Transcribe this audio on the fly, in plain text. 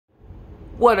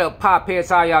What up, pop heads?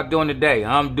 How y'all doing today?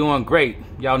 I'm doing great.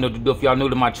 Y'all know what to do. If y'all new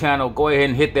to my channel, go ahead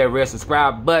and hit that red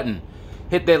subscribe button.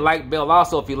 Hit that like bell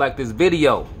also if you like this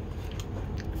video.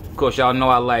 Of course, y'all know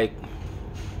I like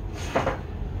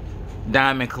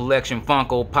Diamond Collection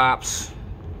Funko Pops.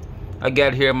 I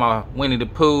got here my Winnie the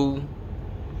Pooh.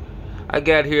 I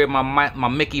got here my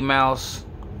Mickey Mouse,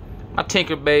 my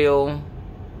Tinkerbell,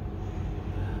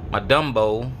 my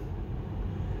Dumbo.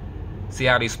 See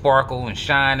how they sparkle and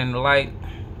shine in the light?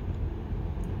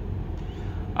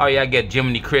 Oh yeah, I got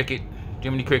Jiminy Cricket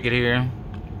here.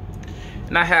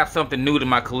 And I have something new to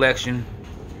my collection.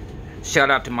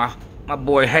 Shout out to my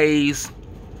boy Hayes.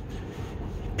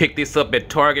 Picked this up at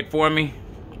Target for me.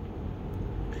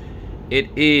 It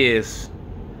is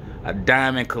a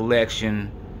Diamond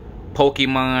Collection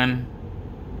Pokemon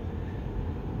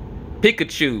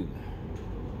Pikachu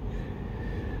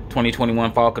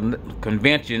 2021 Fall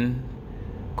Convention.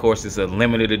 Of course, it's a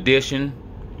limited edition.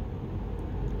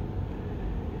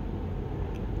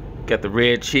 Got the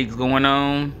red cheeks going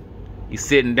on. He's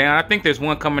sitting down. I think there's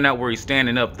one coming out where he's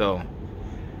standing up though.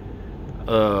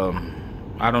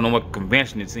 I don't know what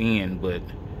convention it's in, but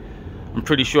I'm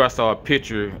pretty sure I saw a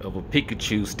picture of a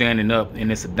Pikachu standing up, and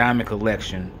it's a Diamond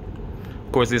Collection.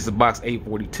 Of course, this is box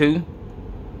 842.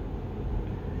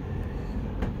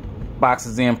 Box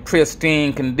is in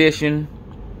pristine condition.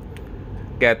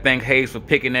 Gotta thank Hayes for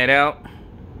picking that out.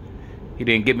 He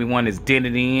didn't get me one that's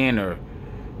dented in or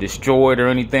destroyed or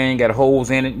anything. Got holes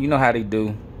in it. You know how they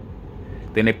do.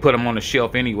 Then they put them on the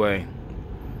shelf anyway.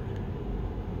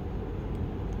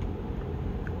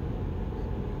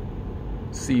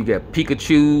 See, you got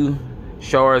Pikachu,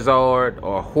 Charizard,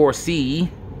 or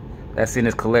Horsey. That's in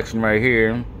this collection right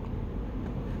here.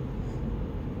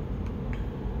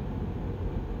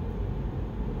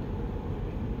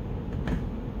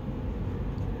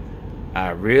 I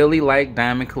really like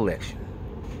Diamond Collection.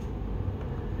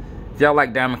 If y'all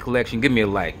like Diamond Collection, give me a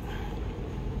like.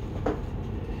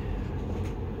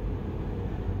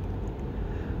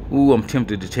 Ooh, I'm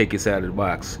tempted to take this out of the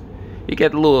box. He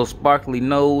got the little sparkly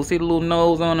nose. See the little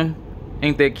nose on him?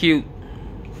 Ain't that cute?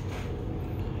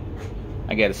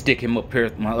 I gotta stick him up here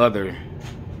with my other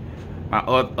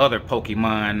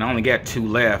Pokemon. I only got 2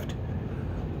 left.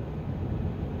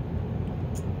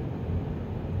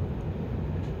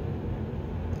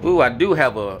 Ooh, I do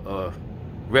have a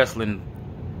wrestling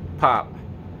pop.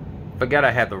 Forgot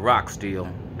I had the rock still,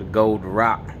 the gold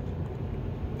rock.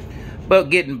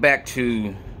 But getting back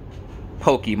to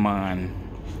Pokemon.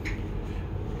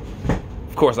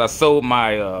 Of course, I sold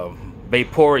my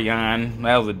Vaporeon.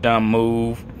 That was a dumb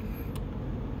move.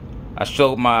 I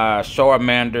sold my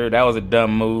Charmander. That was a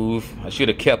dumb move. I should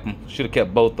have kept them. Should have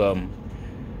kept both of them.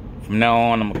 From now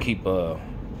on, I'm gonna keep all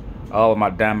of my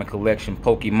Diamond Collection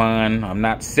Pokemon. I'm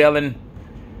not selling.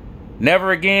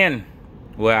 Never again.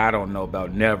 Well, I don't know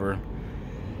about never.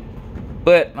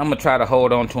 But I'm gonna try to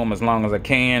hold on to them as long as I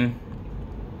can.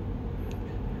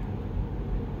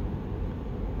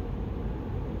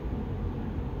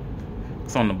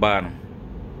 It's on the bottom.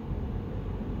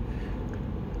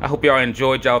 I hope y'all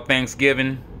enjoyed y'all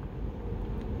Thanksgiving.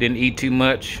 Didn't eat too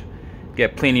much.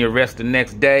 Got plenty of rest the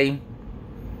next day.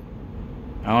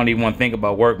 I don't even want to think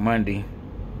about work Monday.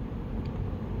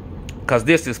 Cause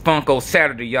this is Funko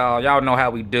Saturday, y'all. Y'all know how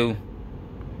we do.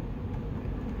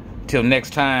 Till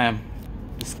next time,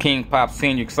 this is King Pop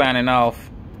Senior signing off.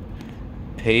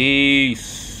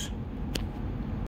 Peace.